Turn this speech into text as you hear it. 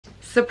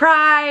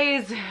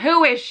Surprise!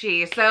 Who is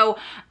she? So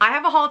I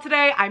have a haul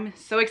today. I'm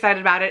so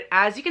excited about it.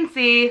 As you can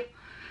see,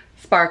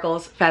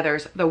 sparkles,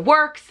 feathers, the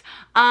works.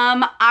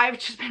 I've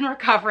just been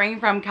recovering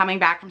from coming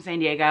back from San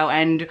Diego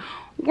and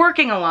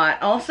working a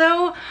lot.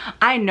 Also,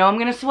 I know I'm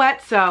gonna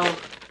sweat, so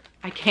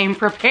I came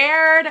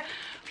prepared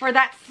for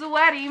that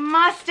sweaty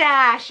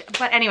mustache.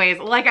 But anyways,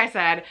 like I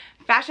said,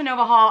 Fashion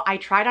Nova haul. I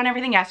tried on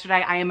everything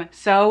yesterday. I am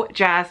so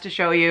jazzed to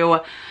show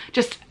you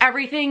just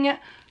everything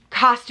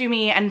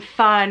costumey and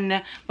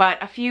fun,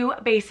 but a few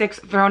basics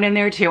thrown in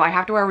there too. I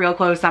have to wear real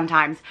clothes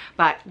sometimes,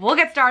 but we'll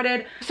get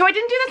started. So I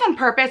didn't do this on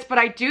purpose, but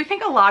I do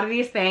think a lot of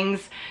these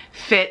things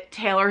fit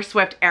Taylor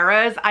Swift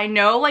eras. I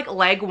know like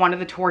leg 1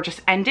 of the tour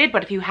just ended,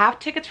 but if you have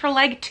tickets for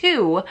leg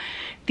 2,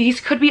 these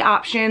could be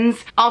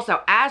options. Also,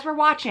 as we're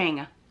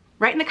watching,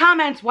 write in the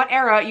comments what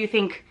era you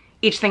think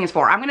each thing is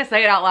for. I'm gonna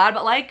say it out loud,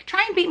 but like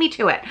try and beat me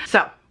to it.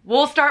 So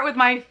we'll start with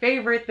my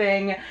favorite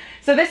thing.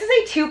 So this is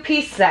a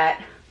 2-piece set.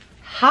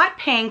 Hot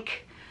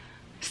pink,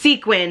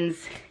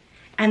 sequins,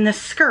 and the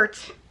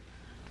skirt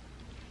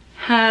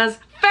has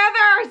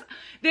feathers.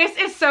 This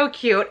is so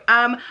cute.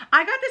 I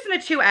got this in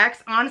a 2X.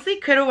 Honestly,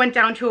 could have went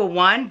down to a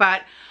 1,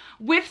 but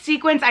with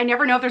sequins, I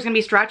never know if there's gonna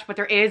be stretch, but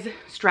there is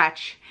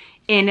stretch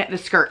in the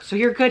skirt, so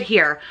you're good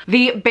here.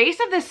 The base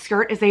of this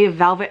skirt is a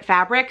velvet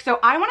fabric, so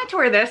I wanted to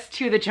wear this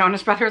to the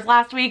Jonas Brothers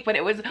last week, but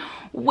it was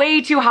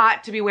way too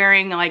hot to be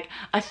wearing like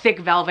a thick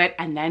velvet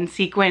and then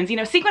sequins. You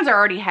know, sequins are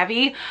already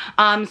heavy,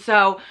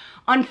 so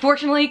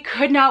unfortunately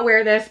could not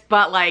wear this,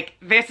 but like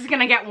this is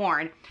gonna get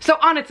worn. So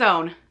on its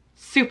own,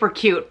 super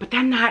cute, but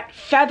then that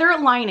feather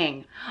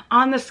lining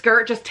on the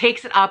skirt just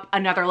takes it up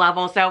another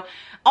level. So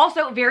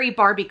also very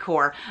Barbie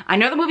core. I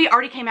know the movie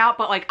already came out,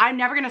 but like I'm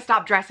never gonna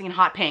stop dressing in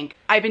hot pink.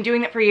 I've been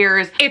doing it for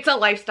years. It's a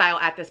lifestyle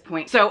at this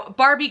point. So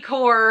Barbie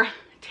core,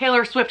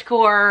 Taylor Swift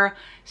core,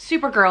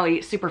 super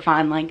girly, super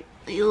fun. Like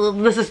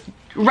this is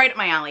right up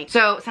my alley.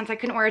 So since I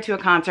couldn't wear it to a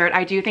concert,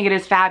 I do think it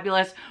is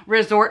fabulous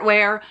resort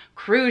wear,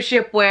 cruise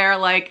ship wear.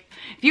 Like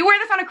if you wear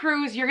this on a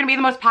cruise, you're gonna be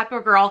the most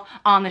popular girl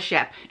on the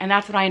ship. And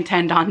that's what I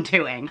intend on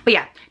doing. But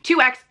yeah,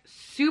 2X,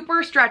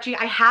 super stretchy.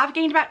 I have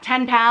gained about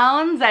 10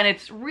 pounds and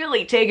it's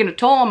really taken a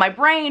toll on my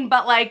brain.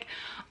 But like,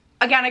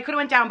 again, I could have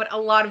went down, but a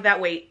lot of that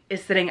weight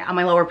is sitting on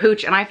my lower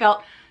pooch and I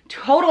felt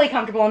totally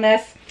comfortable in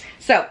this.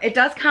 So it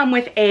does come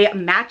with a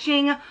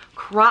matching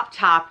crop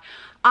top.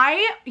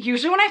 I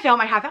usually when I film,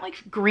 I have that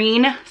like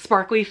green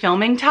sparkly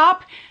filming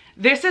top.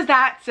 This is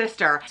that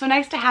sister. So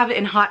nice to have it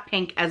in hot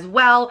pink as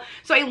well.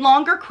 So a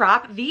longer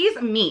crop, these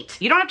meet.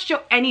 You don't have to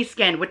show any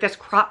skin with this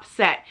crop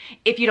set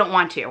if you don't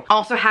want to.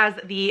 Also has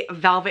the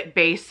velvet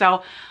base,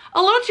 so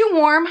a little too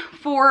warm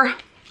for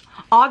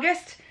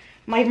August.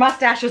 My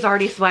mustache is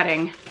already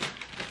sweating.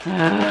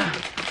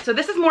 So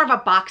this is more of a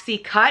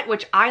boxy cut,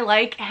 which I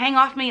like. Hang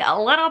off me a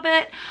little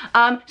bit.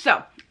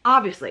 So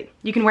obviously,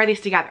 you can wear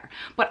these together,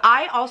 but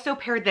I also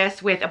paired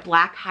this with a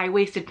black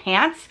high-waisted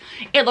pants.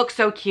 It looks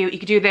so cute. You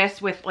could do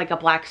this with like a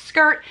black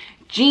skirt,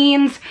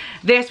 jeans,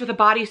 this with a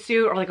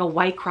bodysuit or like a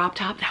white crop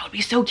top. That would be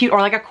so cute. Or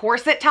like a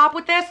corset top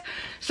with this.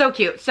 So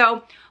cute.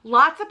 So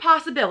lots of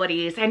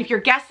possibilities. And if you're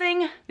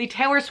guessing the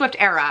Taylor Swift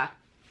era,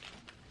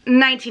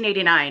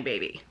 1989,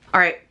 baby. All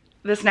right.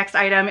 This next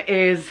item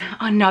is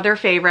another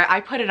favorite. I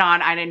put it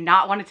on. I did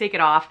not want to take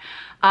it off.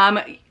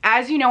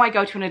 As you know, I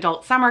go to an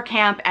adult summer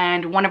camp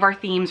and one of our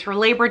themes for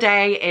Labor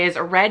Day is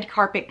red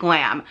carpet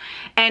glam.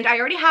 And I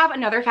already have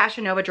another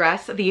Fashion Nova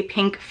dress, the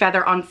pink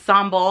feather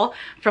ensemble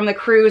from the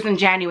cruise in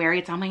January.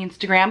 It's on my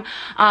Instagram.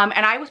 And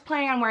I was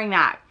planning on wearing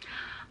that.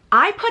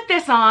 I put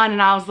this on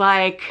and I was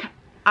like,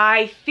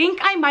 I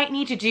think I might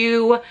need to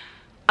do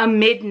a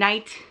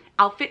midnight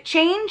outfit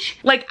change.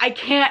 Like I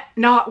can't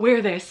not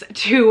wear this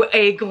to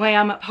a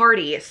glam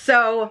party.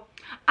 So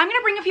I'm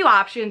gonna bring a few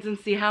options and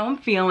see how I'm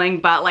feeling,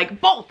 but like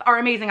both are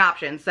amazing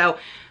options. So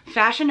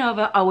Fashion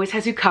Nova always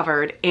has you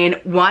covered in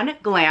 1,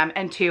 glam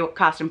and 2,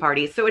 costume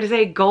parties. So it is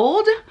a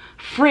gold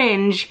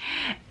fringe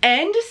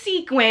and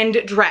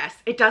sequined dress.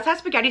 It does have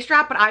spaghetti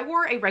strap, but I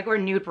wore a regular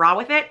nude bra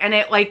with it and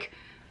it like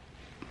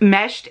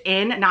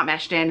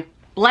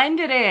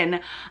blended in.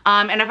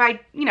 And if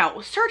I, you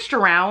know, searched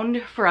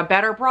around for a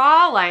better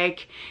bra,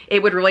 like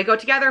it would really go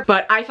together,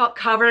 but I felt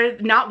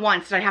covered. Not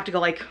once did I have to go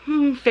like,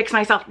 fix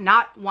myself,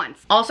 not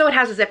once. Also, it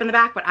has a zip in the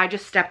back, but I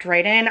just stepped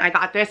right in. I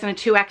got this in a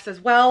 2X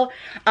as well.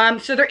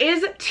 So there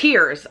is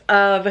tiers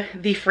of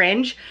the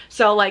fringe.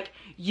 So like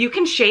you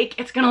can shake,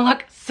 it's gonna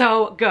look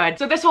so good.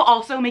 So this will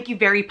also make you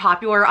very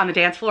popular on the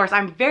dance floor. So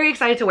I'm very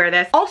excited to wear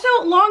this. Also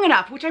long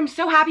enough, which I'm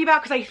so happy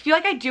about because I feel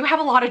like I do have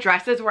a lot of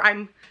dresses where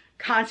I'm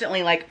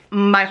constantly like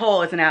my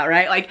hole isn't out,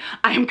 right? Like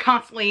I am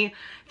constantly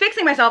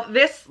fixing myself.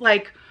 This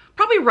like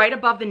probably right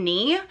above the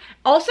knee.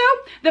 Also,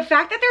 the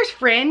fact that there's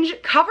fringe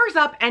covers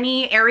up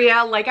any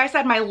area. Like I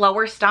said, my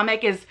lower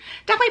stomach is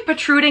definitely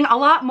protruding a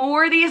lot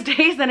more these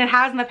days than it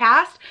has in the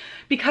past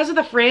because of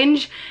the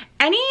fringe.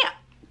 Any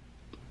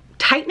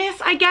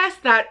tightness, I guess,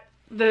 that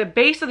the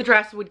base of the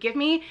dress would give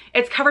me,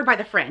 it's covered by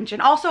the fringe.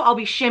 And also I'll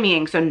be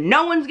shimmying, so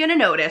no one's gonna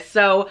notice.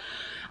 So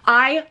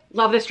I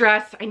love this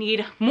dress. I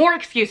need more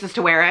excuses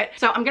to wear it.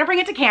 So I'm gonna bring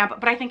it to camp,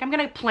 but I think I'm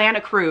gonna plan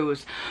a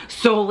cruise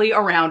solely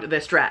around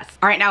this dress.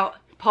 All right, now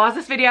pause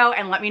this video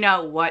and let me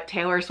know what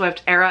Taylor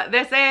Swift era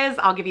this is.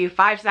 I'll give you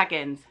 5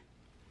 seconds.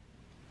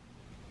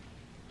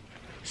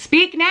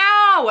 Speak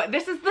now.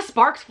 This is the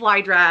Sparks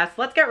Fly dress.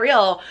 Let's get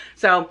real.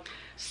 So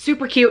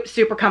super cute,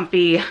 super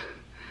comfy,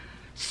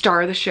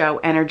 star of the show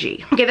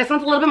energy. Okay, this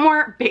one's a little bit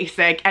more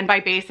basic, and by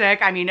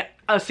basic, I mean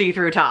a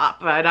see-through top,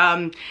 but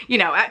you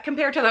know,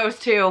 compared to those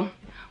two,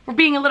 we're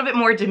being a little bit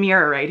more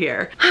demure right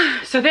here.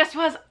 So this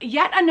was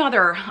yet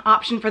another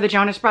option for the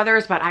Jonas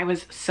Brothers, but I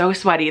was so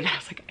sweaty that I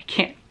was like, I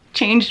can't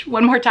change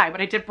one more time,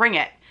 but I did bring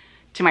it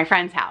to my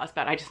friend's house,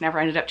 but I just never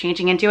ended up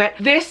changing into it.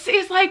 This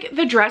is like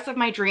the dress of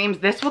my dreams.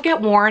 This will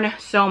get worn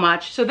so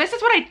much. So this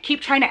is what I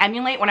keep trying to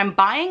emulate when I'm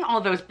buying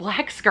all those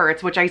black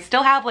skirts, which I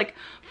still have like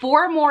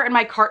 4 more in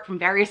my cart from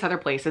various other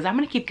places. I'm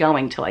gonna keep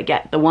going till I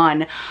get the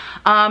one.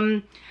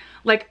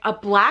 Like a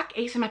black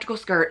asymmetrical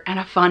skirt and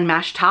a fun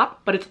mesh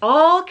top, but it's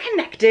all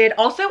connected.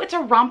 Also, it's a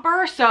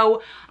romper,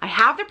 so I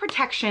have the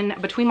protection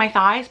between my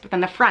thighs, but then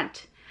the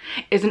front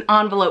is an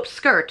envelope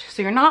skirt,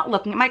 so you're not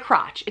looking at my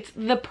crotch. It's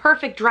the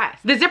perfect dress.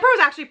 The zipper was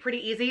actually pretty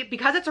easy.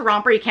 Because it's a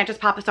romper, you can't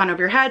just pop this on over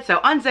your head, so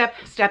unzip,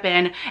 step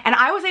in, and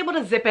I was able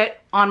to zip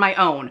it on my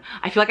own.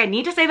 I feel like I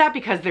need to say that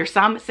because there's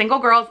some single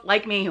girls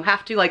like me who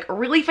have to like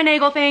really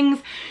finagle things.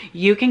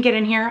 You can get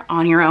in here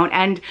on your own,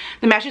 and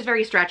the mesh is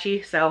very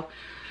stretchy, so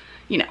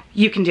you know,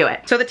 you can do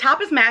it. So the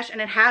top is mesh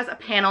and it has a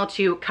panel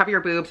to cover your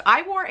boobs.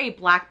 I wore a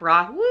black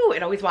bra. Woo,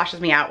 it always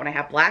washes me out when I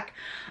have black.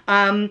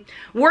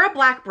 Wore a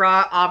black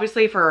bra,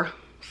 obviously for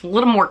a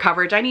little more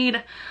coverage. I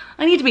need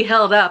to be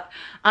held up.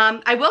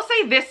 I will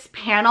say this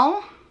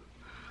panel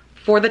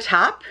for the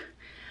top,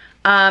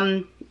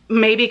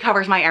 maybe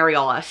covers my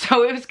areola.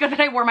 So it was good that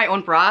I wore my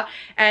own bra,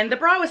 and the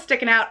bra was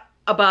sticking out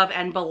above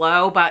and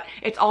below, but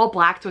it's all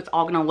black, so it's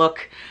all gonna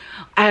look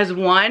as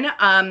one.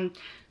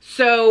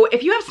 So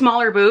if you have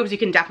smaller boobs, you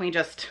can definitely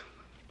just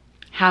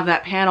have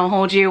that panel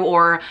hold you,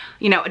 or,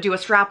 you know, do a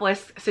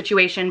strapless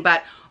situation,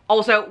 but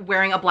also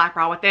wearing a black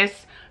bra with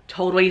this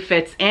totally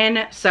fits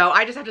in. So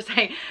I just have to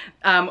say,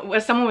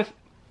 as someone with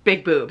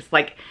big boobs,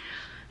 like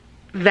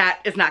that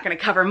is not gonna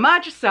cover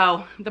much.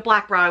 So the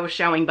black bra was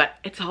showing, but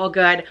it's all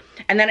good.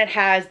 And then it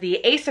has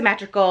the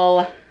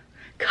asymmetrical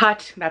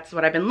cut, that's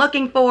what I've been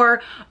looking for,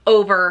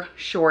 over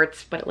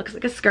shorts, but it looks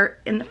like a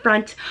skirt in the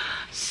front.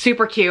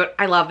 Super cute.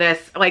 I love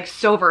this, like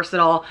so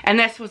versatile. And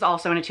this was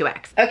also in a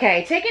 2X.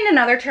 Okay, taking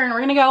another turn, we're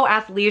gonna go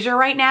athleisure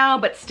right now,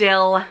 but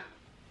still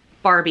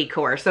Barbie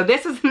core. So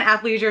this is an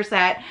athleisure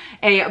set,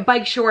 a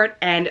bike short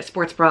and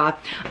sports bra.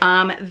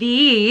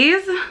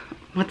 These,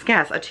 let's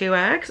guess, a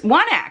 2X?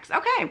 1X,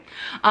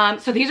 okay.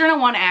 So these are in a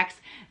 1X.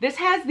 This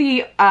has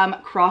the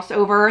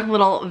crossover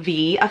little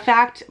V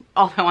effect,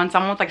 although on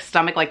someone with like a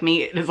stomach like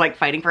me, it is like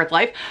fighting for its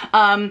life.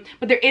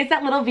 But there is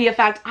that little V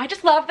effect. I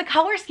just love the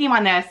color scheme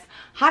on this.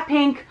 Hot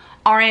pink,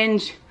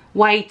 orange,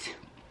 white,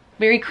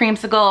 very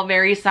creamsicle,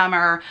 very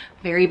summer,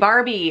 very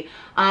Barbie.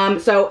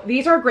 So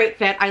these are a great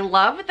fit. I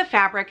love the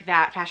fabric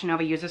that Fashion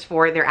Nova uses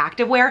for their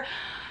activewear.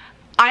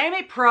 I am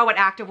a pro at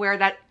activewear.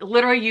 That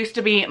literally used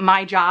to be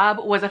my job,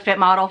 was a fit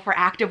model for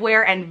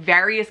activewear and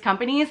various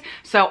companies.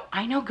 So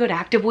I know good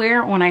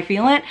activewear when I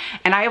feel it,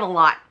 and I have a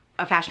lot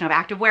of Fashion Nova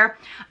activewear.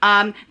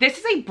 This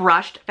is a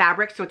brushed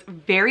fabric, so it's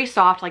very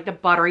soft, like the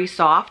buttery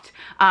soft,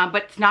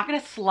 but it's not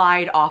gonna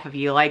slide off of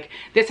you. Like,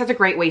 this has a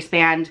great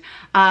waistband.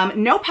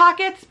 No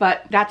pockets,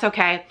 but that's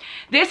okay.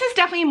 This is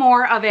definitely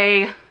more of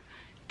a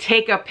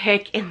take a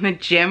pic in the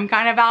gym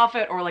kind of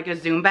outfit, or like a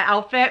Zumba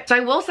outfit. So I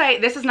will say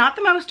this is not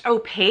the most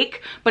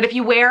opaque, but if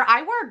you wear,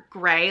 I wear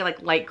gray,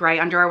 like light gray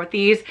underwear with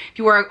these. If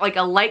you wear like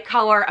a light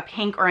color, a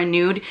pink or a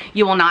nude,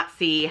 you will not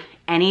see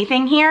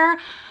anything here.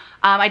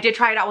 I did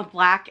try it out with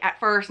black at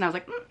first and I was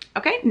like,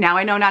 okay, now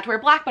I know not to wear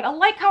black, but a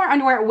light color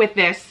underwear with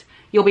this,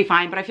 you'll be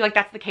fine. But I feel like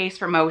that's the case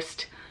for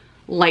most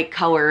light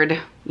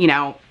colored, you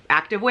know,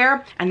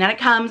 activewear. And then it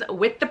comes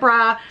with the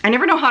bra. I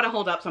never know how to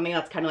hold up something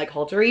that's kind of like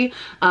haltery.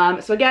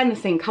 So again, the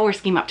same color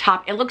scheme up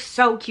top. It looks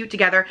so cute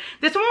together.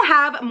 This one will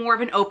have more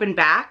of an open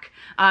back.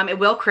 It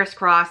will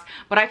crisscross,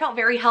 but I felt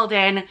very held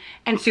in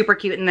and super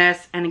cute in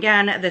this. And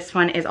again, this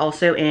one is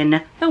also in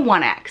the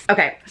 1X.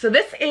 Okay, so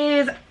this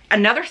is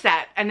another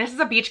set, and this is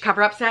a beach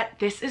cover-up set.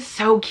 This is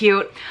so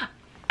cute.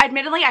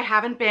 Admittedly, I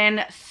haven't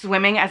been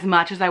swimming as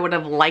much as I would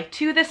have liked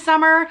to this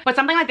summer, but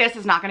something like this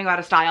is not gonna go out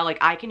of style. Like,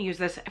 I can use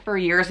this for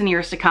years and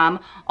years to come.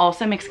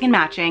 Also mixing and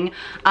matching,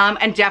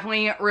 and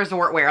definitely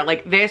resort wear.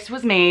 Like, this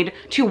was made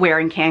to wear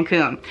in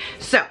Cancun.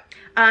 So,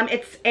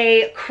 it's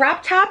a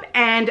crop top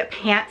and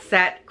pant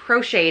set,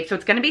 crocheted, so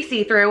it's gonna be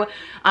see-through,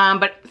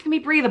 but it's gonna be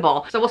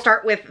breathable. So we'll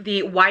start with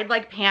the wide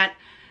leg pant.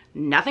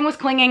 Nothing was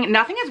clinging.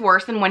 Nothing is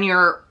worse than when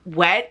you're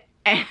wet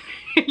and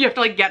you have to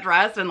like get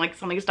dressed and like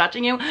something's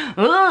touching you.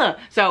 Ugh.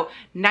 So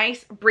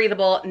nice,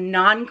 breathable,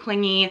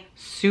 non-clingy,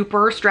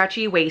 super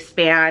stretchy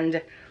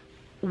waistband.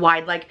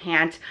 wide leg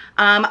pant.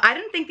 I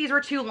didn't think these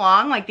were too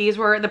long. Like these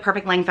were the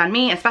perfect length on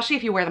me, especially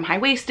if you wear them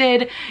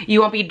high-waisted.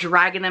 You won't be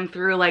dragging them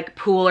through like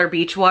pool or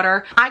beach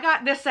water. I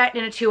got this set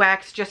in a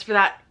 2X just for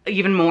that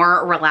even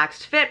more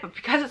relaxed fit, but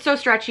because it's so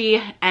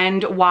stretchy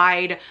and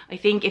wide, I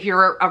think if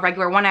you're a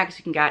regular 1X,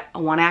 you can get a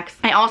 1X.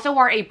 I also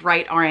wore a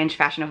bright orange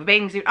Fashion Nova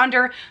bathing suit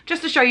under,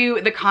 just to show you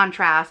the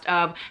contrast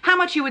of how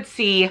much you would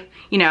see,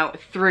 you know,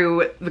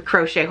 through the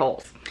crochet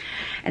holes.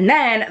 And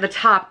then the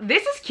top,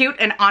 this is cute,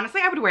 and honestly,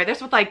 I would wear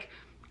this with like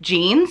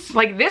jeans.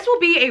 Like this will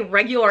be a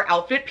regular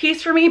outfit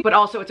piece for me, but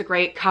also it's a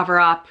great cover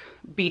up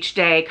beach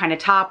day kind of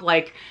top.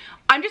 Like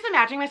I'm just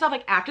imagining myself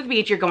like after the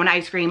beach, you're going to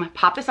ice cream,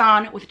 pop this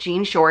on with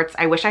jean shorts.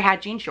 I wish I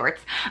had jean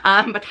shorts,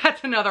 but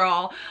that's another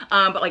haul.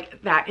 But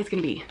like that is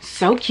gonna be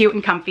so cute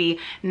and comfy,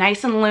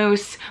 nice and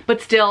loose, but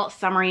still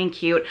summery and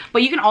cute.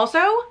 But you can also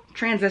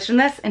transition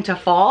this into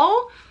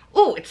fall.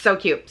 Oh, it's so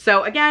cute.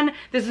 So again,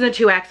 this is a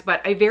 2X,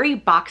 but a very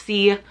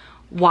boxy,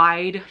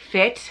 wide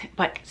fit,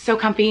 but so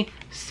comfy,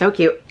 so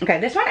cute. Okay,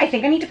 this one I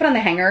think I need to put on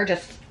the hanger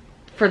just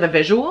for the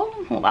visual.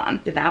 Hold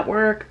on, did that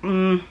work?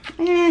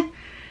 Okay.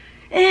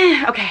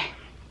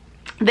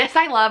 This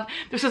I love.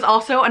 This is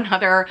also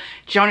another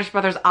Jonas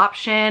Brothers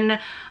option,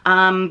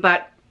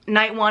 but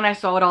night one I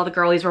saw what all the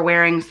girlies were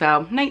wearing,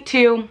 so night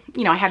two,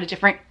 you know, I had a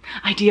different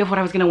idea of what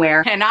I was gonna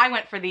wear, and I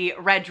went for the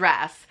red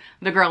dress.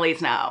 The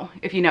girlies know.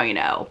 If you know, you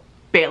know.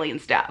 Bailey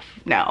and Steph,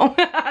 no.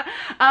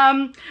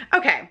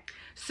 Okay,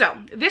 so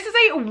this is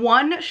a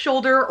one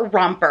shoulder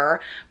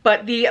romper,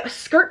 but the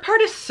skirt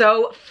part is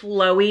so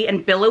flowy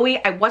and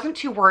billowy. I wasn't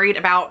too worried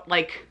about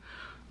like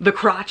the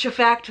crotch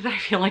effect that I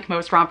feel like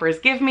most rompers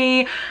give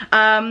me.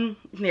 Yeah,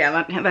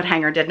 that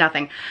hanger did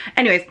nothing.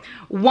 Anyways,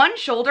 one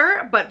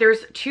shoulder, but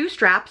there's two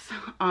straps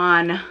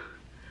on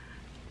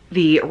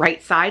the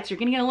right side, so you're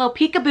gonna get a little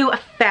peekaboo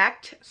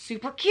effect.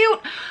 Super cute.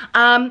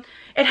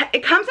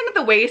 It comes in at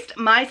the waist.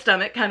 My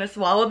stomach kind of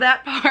swallowed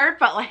that part,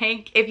 but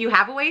like if you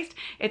have a waist,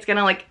 it's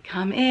gonna like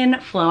come in,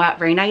 flow out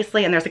very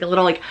nicely, and there's like a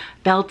little like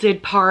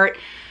belted part.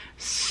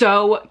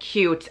 So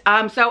cute.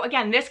 So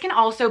again, this can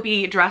also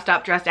be dressed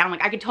up, dressed down.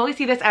 Like I could totally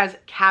see this as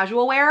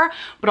casual wear,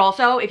 but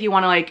also if you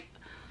want to like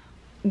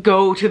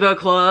go to the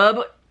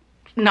club,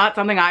 not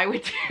something I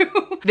would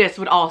do. This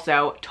would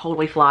also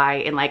totally fly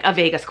in like a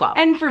Vegas club.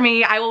 And for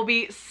me, I will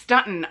be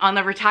stunting on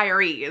the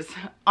retirees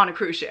on a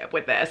cruise ship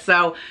with this.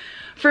 So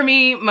for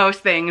me, most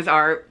things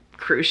are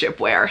cruise ship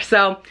wear.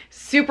 So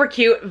super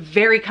cute,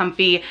 very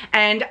comfy.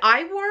 And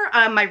I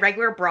wore my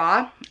regular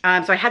bra.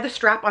 So I had the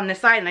strap on this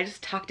side and I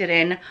just tucked it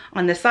in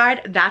on this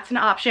side. That's an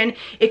option.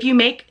 If you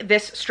make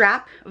this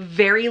strap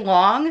very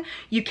long,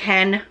 you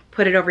can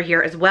put it over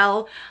here as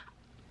well.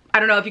 I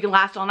don't know if you can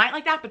last all night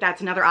like that, but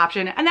that's another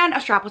option. And then a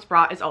strapless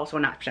bra is also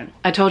an option.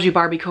 I told you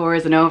Barbie core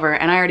isn't over,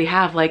 and I already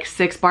have like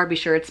 6 Barbie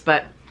shirts,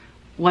 but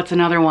what's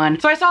another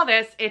one? So I saw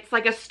this, it's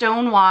like a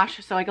stone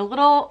wash, so like a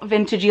little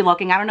vintagey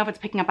looking. I don't know if it's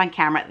picking up on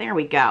camera. There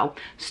we go.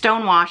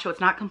 Stone wash, so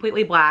it's not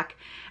completely black.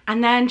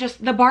 And then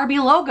just the Barbie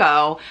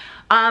logo.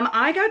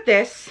 I got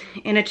this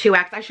in a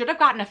 2X. I should have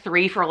gotten a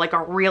 3 for like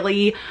a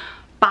really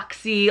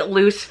boxy,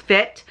 loose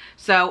fit.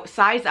 So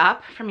size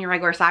up from your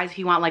regular size if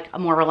you want like a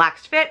more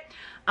relaxed fit.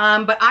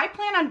 But I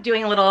plan on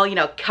doing a little, you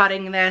know,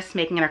 cutting this,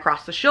 making it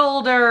across the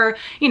shoulder,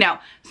 you know,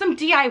 some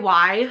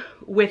DIY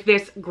with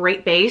this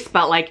great base.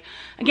 But like,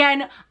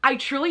 again, I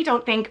truly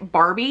don't think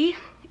Barbie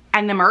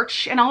and the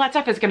merch and all that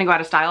stuff is gonna go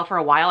out of style for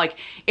a while. Like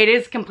it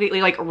is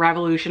completely like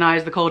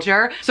revolutionized the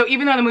culture. So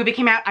even though the movie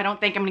came out, I don't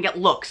think I'm gonna get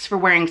looks for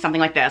wearing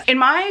something like this. In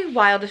my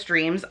wildest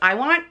dreams, I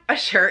want a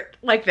shirt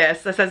like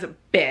this that says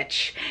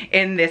bitch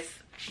in this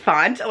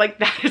font. Like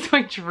that is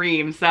my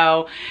dream.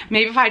 So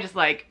maybe if I just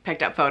like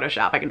picked up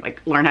Photoshop, I can like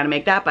learn how to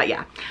make that. But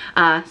yeah,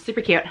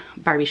 super cute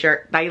Barbie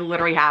shirt. I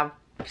literally have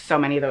so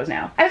many of those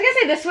now. I was gonna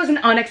say this was an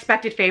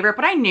unexpected favorite,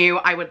 but I knew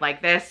I would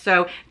like this.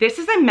 So this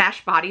is a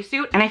mesh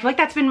bodysuit, and I feel like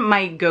that's been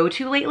my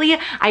go-to lately.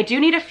 I do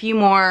need a few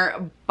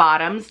more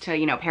bottoms to,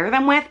 you know, pair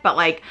them with, but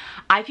like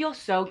I feel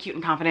so cute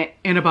and confident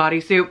in a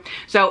bodysuit.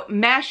 So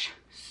mesh,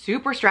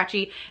 super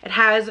stretchy. It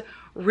has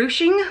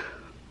ruching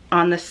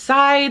on the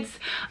sides.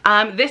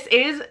 This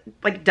is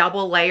like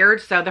double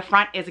layered, so the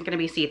front isn't gonna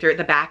be see-through,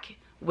 the back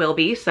will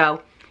be,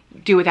 so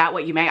do with that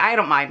what you may. I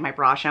don't mind my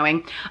bra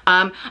showing.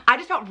 I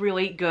just felt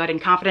really good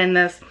and confident in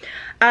this.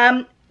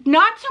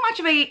 Not so much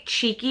of a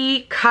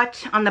cheeky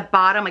cut on the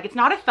bottom, like it's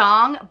not a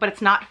thong, but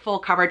it's not full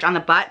coverage on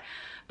the butt.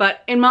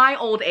 But in my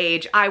old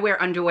age, I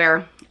wear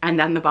underwear and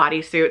then the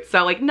bodysuit,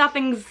 so like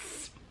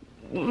nothing's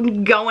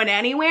going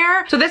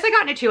anywhere. So this I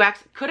got in a 2X,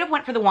 could have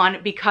went for the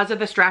 1 because of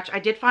the stretch. I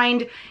did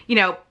find, you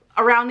know,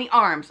 around the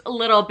arms a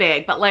little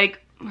big, but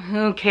like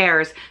who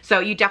cares? So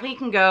you definitely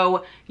can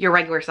go your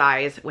regular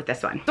size with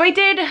this one. So I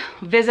did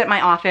visit my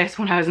office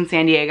when I was in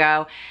San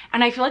Diego,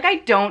 and I feel like I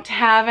don't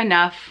have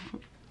enough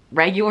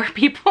regular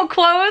people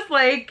clothes.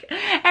 Like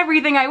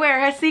everything I wear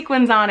has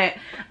sequins on it.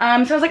 So I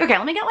was like, okay,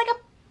 let me get like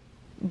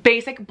a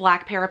basic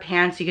black pair of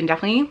pants. You can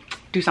definitely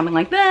do something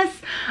like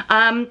this.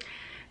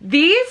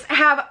 These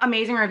have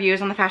amazing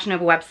reviews on the Fashion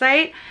Nova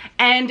website,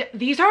 and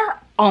these are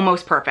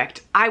almost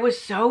perfect. I was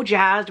so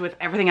jazzed with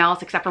everything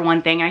else except for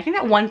one thing, and I think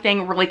that one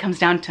thing really comes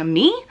down to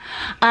me.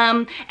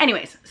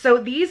 Anyways, so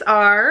these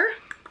are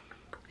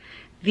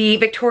the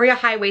Victoria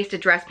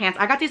high-waisted dress pants.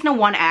 I got these in a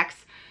 1X.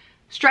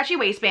 Stretchy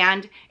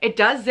waistband. It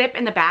does zip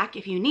in the back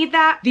if you need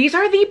that. These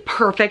are the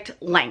perfect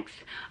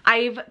length.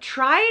 I've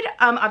tried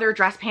other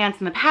dress pants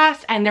in the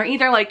past, and they're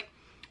either like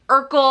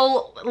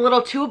Urkel, a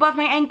little too above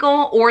my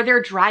ankle, or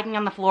they're dragging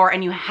on the floor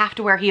and you have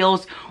to wear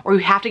heels or you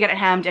have to get it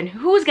hemmed, and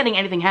who's getting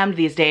anything hemmed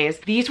these days?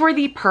 These were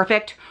the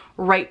perfect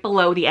right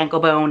below the ankle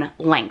bone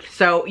length.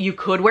 So you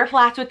could wear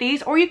flats with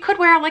these, or you could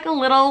wear like a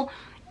little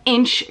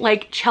inch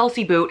like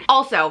Chelsea boot.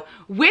 Also,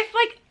 with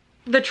like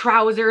the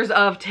trousers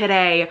of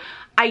today,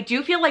 I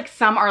do feel like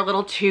some are a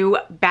little too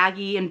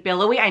baggy and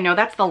billowy. I know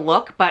that's the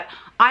look, but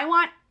I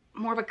want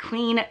more of a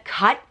clean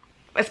cut,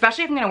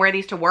 especially if I'm gonna wear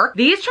these to work.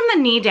 These from the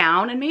knee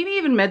down, and maybe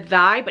even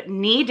mid-thigh, but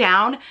knee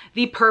down,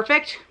 the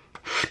perfect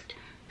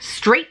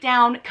straight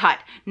down cut.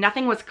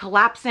 Nothing was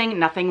collapsing,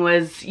 nothing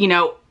was, you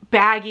know,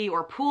 baggy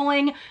or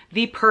pooling.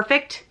 The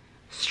perfect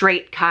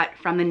straight cut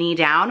from the knee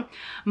down.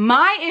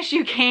 My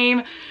issue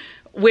came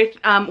with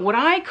what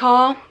I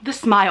call the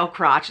smile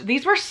crotch.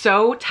 These were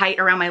so tight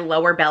around my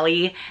lower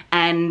belly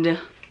and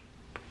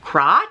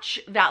crotch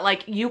that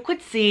like you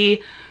could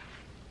see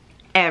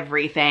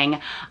everything.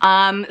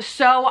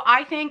 So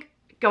I think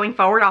going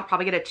forward, I'll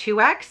probably get a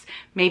 2X.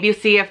 Maybe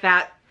see if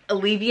that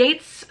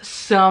alleviates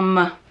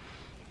some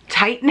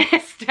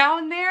tightness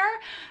down there.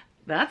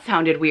 That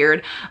sounded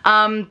weird.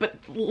 But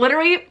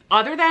literally,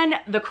 other than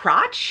the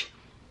crotch,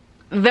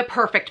 the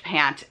perfect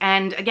pant.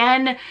 And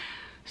again,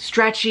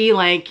 stretchy,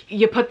 like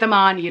you put them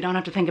on, you don't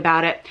have to think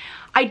about it.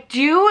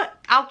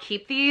 I'll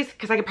keep these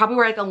because I could probably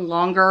wear like a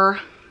longer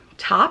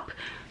top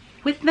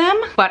with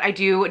them, but I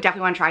do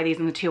definitely want to try these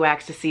in the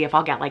 2X to see if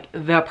I'll get like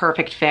the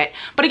perfect fit.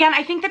 But again,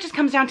 I think that just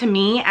comes down to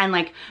me and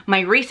like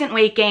my recent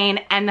weight gain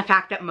and the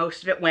fact that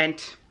most of it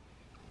went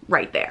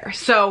right there.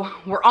 So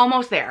we're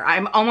almost there.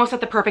 I'm almost at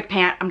the perfect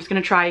pant. I'm just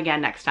gonna try again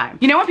next time.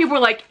 You know when people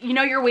are like, you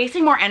know, you're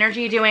wasting more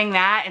energy doing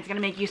that, it's gonna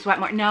make you sweat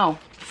more. No,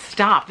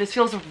 stop. This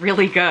feels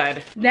really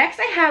good. Next,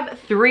 I have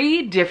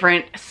 3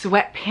 different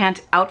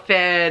sweatpant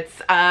outfits,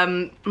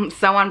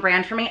 so on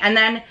brand for me, and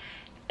then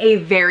a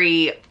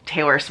very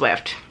Taylor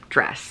Swift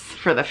dress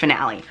for the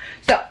finale.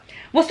 So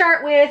we'll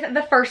start with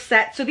the first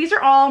set. So these are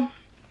all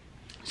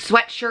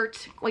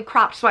sweatshirt, like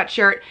cropped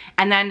sweatshirt,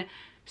 and then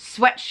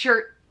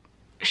sweatshirt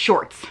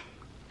shorts,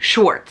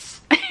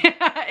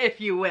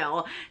 if you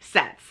will,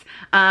 sets.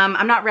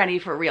 I'm not ready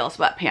for real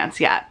sweatpants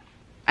yet,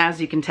 as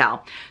you can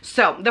tell.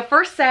 So the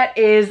first set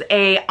is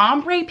a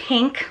ombre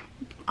pink.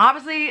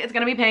 Obviously it's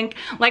gonna be pink.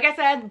 Like I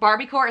said,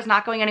 Barbie core is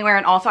not going anywhere,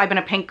 and also I've been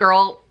a pink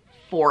girl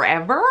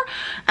forever.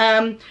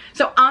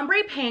 So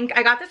ombre pink,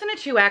 I got this in a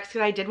 2X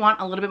because I did want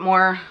a little bit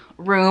more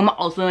room.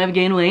 Also, I've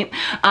gained weight.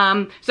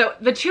 So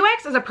the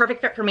 2X is a perfect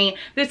fit for me.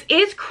 This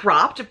is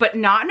cropped, but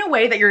not in a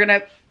way that you're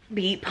gonna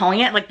be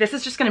pulling it. Like this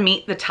is just gonna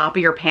meet the top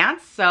of your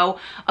pants. So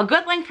a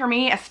good length for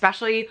me,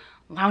 especially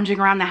lounging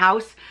around the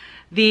house.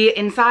 The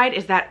inside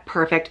is that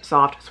perfect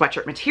soft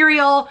sweatshirt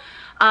material.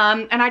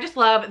 And I just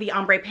love the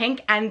ombre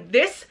pink, and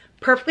this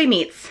perfectly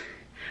meets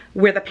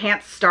where the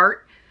pants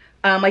start.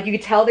 Like you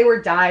could tell they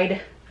were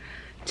dyed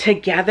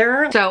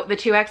together. So the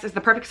 2X is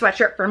the perfect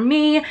sweatshirt for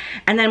me.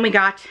 And then we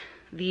got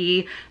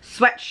the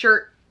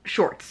sweatshirt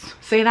shorts.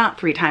 Say that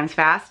 3 times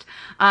fast.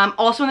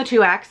 Also in the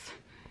 2X,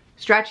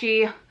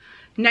 stretchy,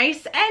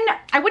 nice, and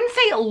I wouldn't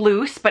say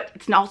loose, but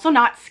it's also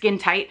not skin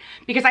tight,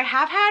 because I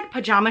have had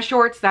pajama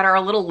shorts that are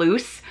a little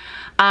loose,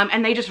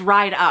 and they just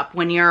ride up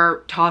when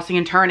you're tossing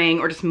and turning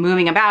or just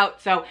moving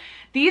about. So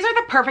these are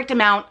the perfect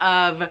amount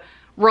of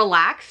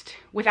relaxed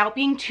without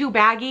being too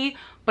baggy,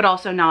 but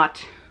also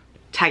not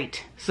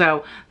tight.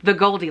 So the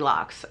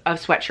Goldilocks of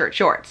sweatshirt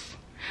shorts.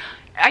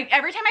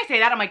 Every time I say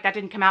that, I'm like, that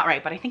didn't come out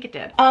right, but I think it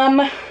did. I'm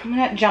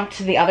gonna jump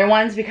to the other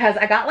ones because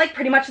I got like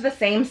pretty much the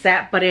same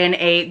set, but in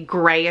a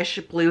grayish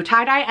blue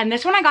tie-dye. And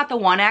this one I got the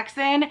 1X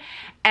in,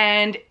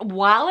 and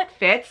while it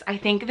fits, I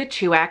think the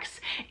 2X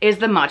is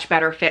the much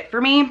better fit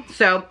for me.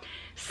 So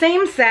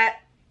same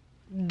set,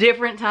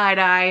 different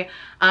tie-dye.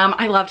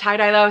 I love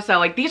tie-dye though, so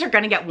like these are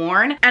gonna get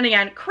worn. And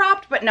again,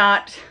 cropped, but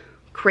not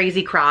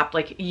crazy cropped.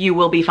 Like you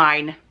will be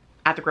fine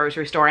at the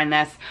grocery store in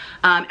this.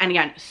 And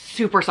again,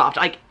 super soft.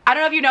 Like, I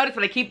don't know if you noticed,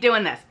 but I keep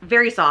doing this.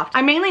 Very soft.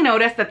 I mainly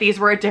noticed that these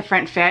were a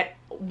different fit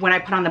when I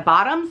put on the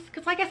bottoms,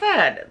 because like I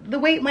said, the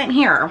weight went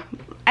here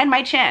and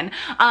my chin.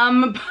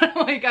 But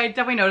like I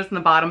definitely noticed in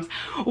the bottoms.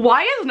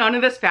 Why is none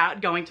of this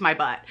fat going to my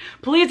butt?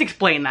 Please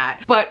explain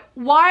that. But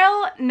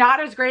while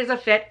not as great as a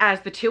fit as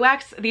the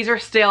 2X, these are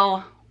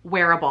still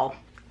wearable,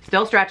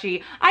 still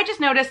stretchy. I just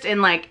noticed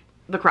in like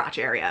the crotch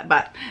area,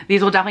 but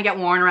these will definitely get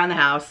worn around the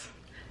house.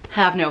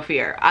 Have no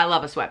fear. I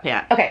love a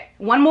sweatpant. Okay,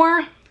 one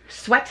more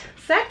sweat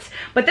set,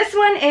 but this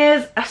one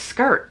is a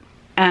skirt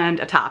and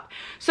a top.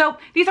 So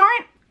these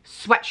aren't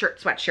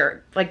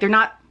sweatshirt, like they're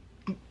not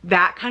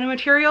that kind of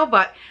material,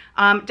 but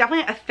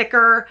definitely a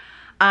thicker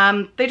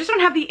They just don't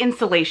have the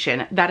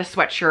insulation that a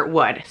sweatshirt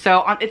would.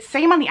 So it's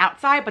same on the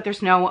outside, but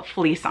there's no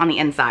fleece on the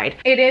inside.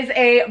 It is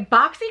a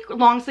boxy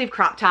long sleeve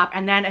crop top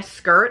and then a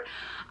skirt.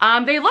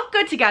 They look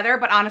good together,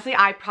 but honestly,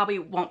 I probably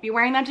won't be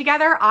wearing them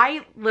together.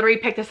 I literally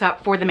picked this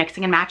up for the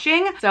mixing and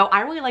matching. So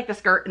I really like the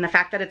skirt and the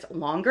fact that it's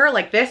longer.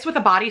 Like this with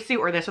a bodysuit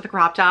or this with a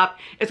crop top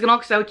is gonna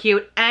look so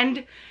cute.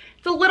 And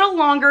it's a little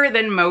longer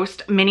than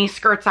most mini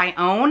skirts I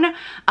own.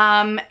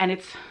 And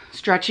it's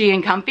stretchy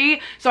and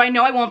comfy. So I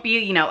know I won't be,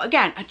 you know,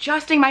 again,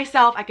 adjusting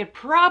myself. I could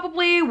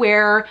probably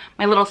wear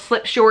my little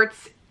slip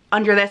shorts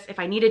under this if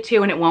I needed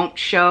to, and it won't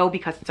show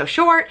because it's so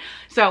short.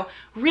 So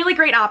really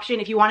great option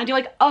if you want to do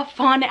like a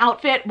fun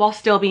outfit while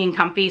still being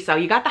comfy. So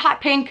you got the hot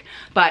pink,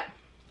 but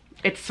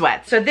it's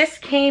sweats. So this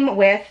came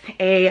with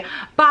a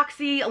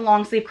boxy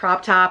long sleeve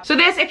crop top. So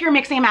this, if you're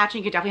mixing and matching,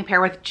 you could definitely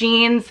pair with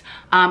jeans,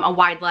 a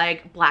wide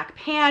leg black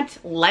pant,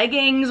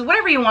 leggings,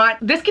 whatever you want.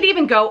 This could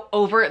even go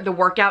over the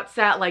workout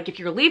set. Like if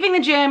you're leaving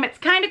the gym, it's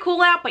kind of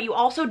cool out, but you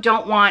also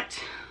don't want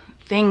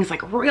things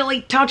like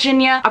really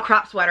touching you. A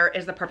crop sweater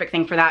is the perfect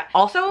thing for that.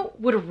 Also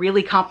would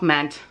really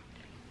complement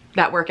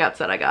that workout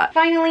set I got.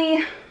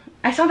 Finally,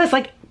 I saw this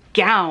like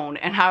gown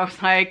and I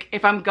was like,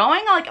 if I'm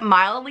going like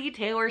mildly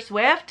Taylor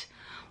Swift,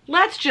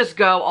 let's just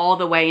go all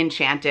the way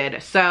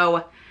enchanted.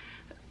 So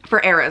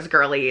for Eras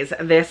girlies,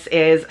 this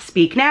is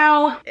Speak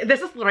Now.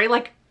 This is literally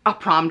like a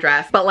prom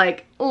dress, but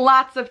like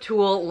lots of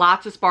tulle,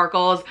 lots of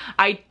sparkles.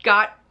 I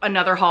got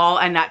another haul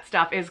and that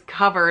stuff is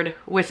covered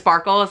with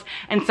sparkles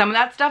and some of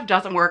that stuff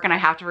doesn't work and I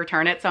have to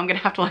return it. So I'm gonna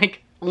have to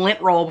like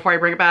lint roll before I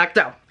bring it back.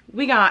 So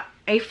we got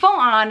a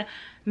full-on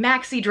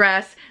maxi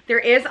dress. There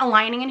is a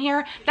lining in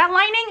here. That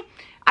lining,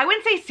 I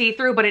wouldn't say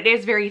see-through, but it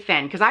is very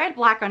thin because I had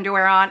black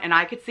underwear on and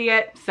I could see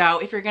it. So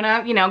if you're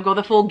gonna, you know, go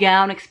the full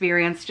gown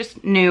experience,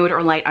 just nude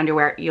or light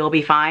underwear, you'll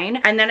be fine.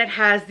 And then it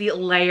has the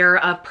layer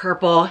of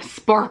purple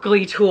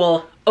sparkly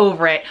tulle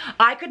over it.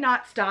 I could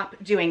not stop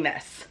doing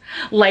this,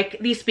 like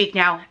the Speak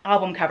Now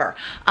album cover.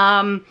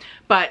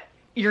 But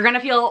you're gonna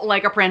feel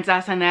like a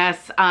princess in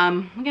this.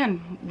 Again,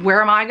 where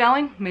am I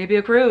going? Maybe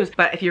a cruise.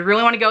 But if you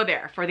really wanna go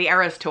there for the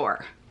Eras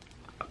tour,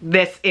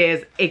 this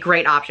is a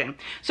great option.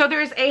 So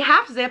there's a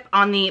half zip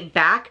on the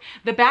back.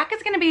 The back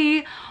is gonna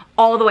be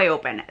all the way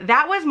open.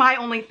 That was my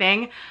only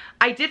thing.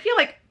 I did feel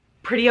like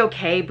pretty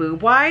okay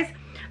boob wise.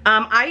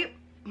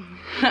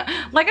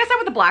 Like I said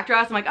with the black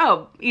dress, I'm like,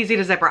 oh, easy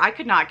to zipper. I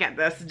could not get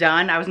this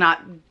done. I was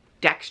not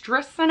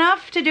dexterous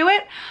enough to do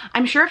it.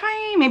 I'm sure if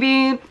I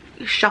maybe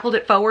shuffled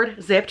it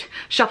forward, zipped,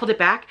 shuffled it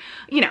back,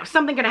 you know,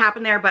 something could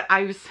happen there, but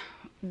I was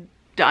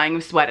dying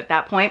of sweat at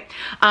that point.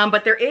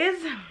 But there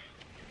is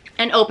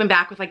an open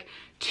back with like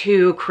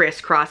 2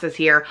 crisscrosses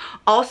here.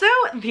 Also,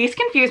 these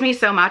confuse me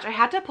so much. I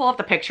had to pull up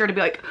the picture to be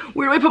like,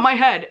 where do I put my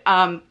head?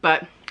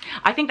 But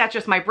I think that's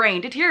just my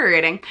brain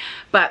deteriorating.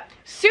 But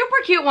super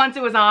cute once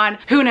it was on.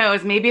 Who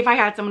knows, maybe if I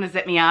had someone to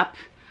zip me up,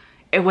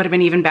 it would have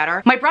been even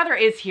better. My brother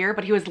is here,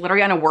 but he was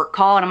literally on a work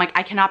call and I'm like,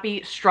 I cannot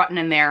be strutting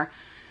in there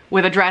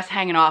with a dress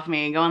hanging off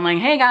me going like,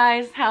 hey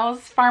guys,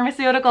 how's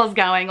pharmaceuticals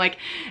going? Like,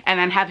 and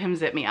then have him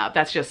zip me up.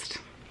 That's just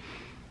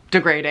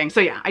degrading. So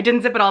yeah, I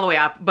didn't zip it all the way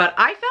up, but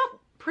I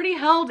felt pretty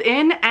held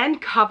in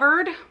and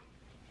covered,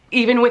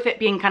 even with it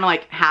being kind of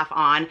like half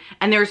on.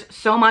 And there's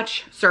so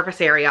much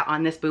surface area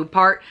on this boob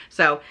part.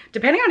 So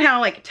depending on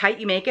how like tight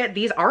you make it,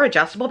 these are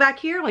adjustable back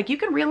here. Like you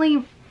can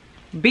really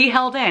be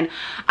held in.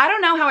 I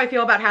don't know how I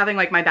feel about having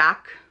like my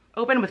back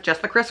open with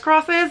just the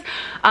crisscrosses,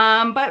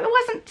 but it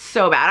wasn't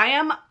so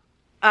bad.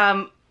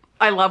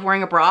 I love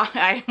wearing a bra.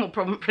 I will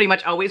pretty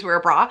much always wear a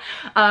bra,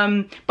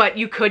 but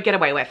you could get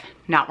away with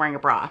not wearing a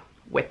bra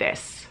with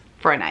this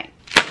for a night.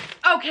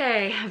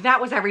 Okay, that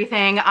was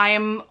everything. I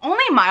am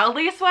only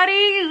mildly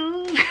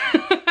sweaty.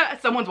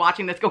 Someone's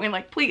watching this going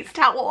like, please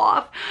towel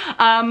off.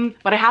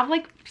 But I have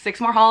like 6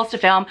 more hauls to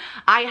film.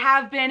 I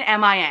have been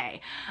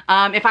MIA.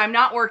 If I'm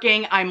not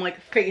working, I'm like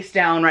face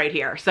down right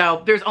here.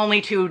 So there's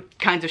only 2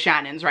 kinds of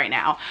Shannons right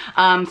now.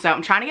 So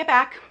I'm trying to get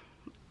back.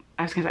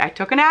 I was gonna say, I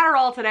took an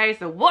Adderall today,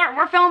 so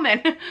we're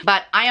filming.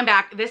 But I am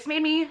back. This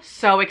made me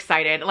so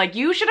excited. Like,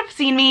 you should have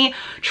seen me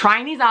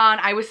trying these on.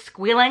 I was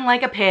squealing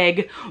like a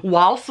pig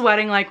while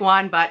sweating like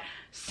one, but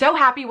so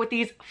happy with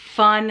these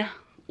fun,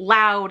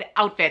 loud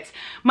outfits.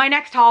 My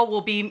next haul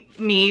will be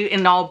me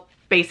in all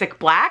basic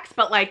blacks,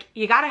 but like,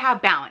 you gotta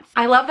have balance.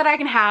 I love that I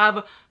can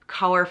have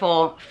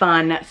colorful,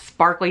 fun,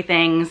 sparkly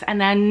things, and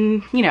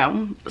then, you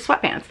know,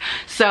 sweatpants.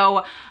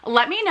 So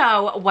let me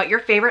know what your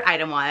favorite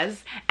item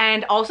was,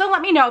 and also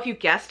let me know if you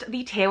guessed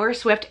the Taylor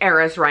Swift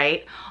Eras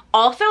right.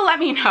 Also let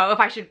me know if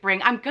I should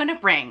bring, I'm gonna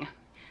bring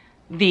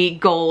the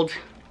gold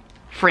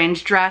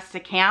fringe dress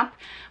to camp,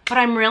 but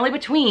I'm really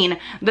between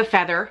the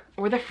feather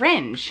or the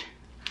fringe.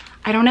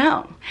 I don't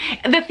know.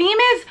 The theme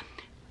is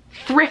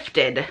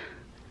thrifted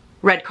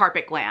red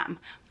carpet glam,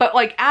 but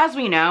like, as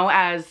we know,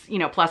 as you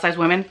know, plus size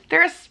women,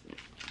 there's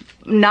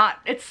not,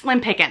 it's slim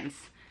pickings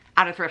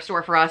at a thrift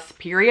store for us,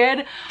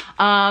 period.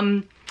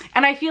 And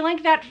I feel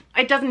like that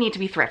it doesn't need to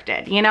be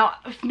thrifted. You know,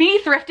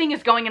 me thrifting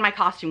is going in my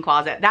costume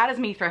closet. That is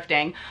me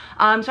thrifting.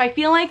 So I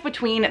feel like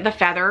between the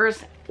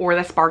feathers or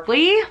the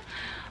sparkly,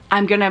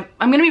 I'm gonna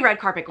be red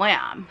carpet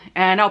glam,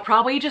 and I'll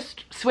probably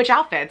just switch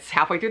outfits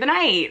halfway through the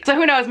night. So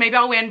who knows, maybe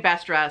I'll win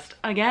best dressed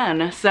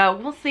again. So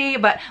we'll see,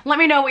 but let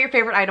me know what your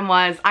favorite item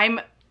was. I'm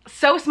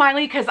so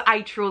smiley because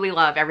I truly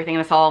love everything in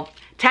this haul.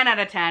 10 out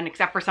of 10,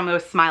 except for some of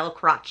those smile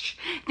crotch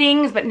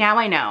things, but now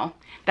I know.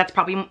 That's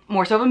probably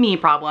more so of a me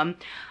problem.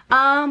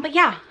 But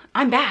yeah,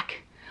 I'm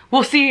back.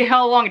 We'll see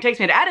how long it takes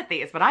me to edit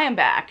these, but I am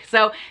back.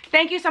 So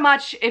thank you so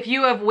much if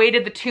you have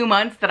waited the 2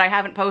 months that I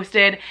haven't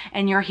posted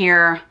and you're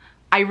here.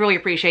 I really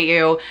appreciate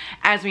you.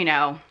 As we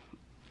know,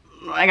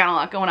 I got a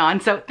lot going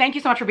on. So thank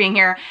you so much for being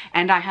here,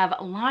 and I have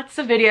lots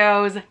of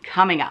videos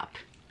coming up.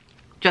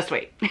 Just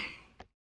wait.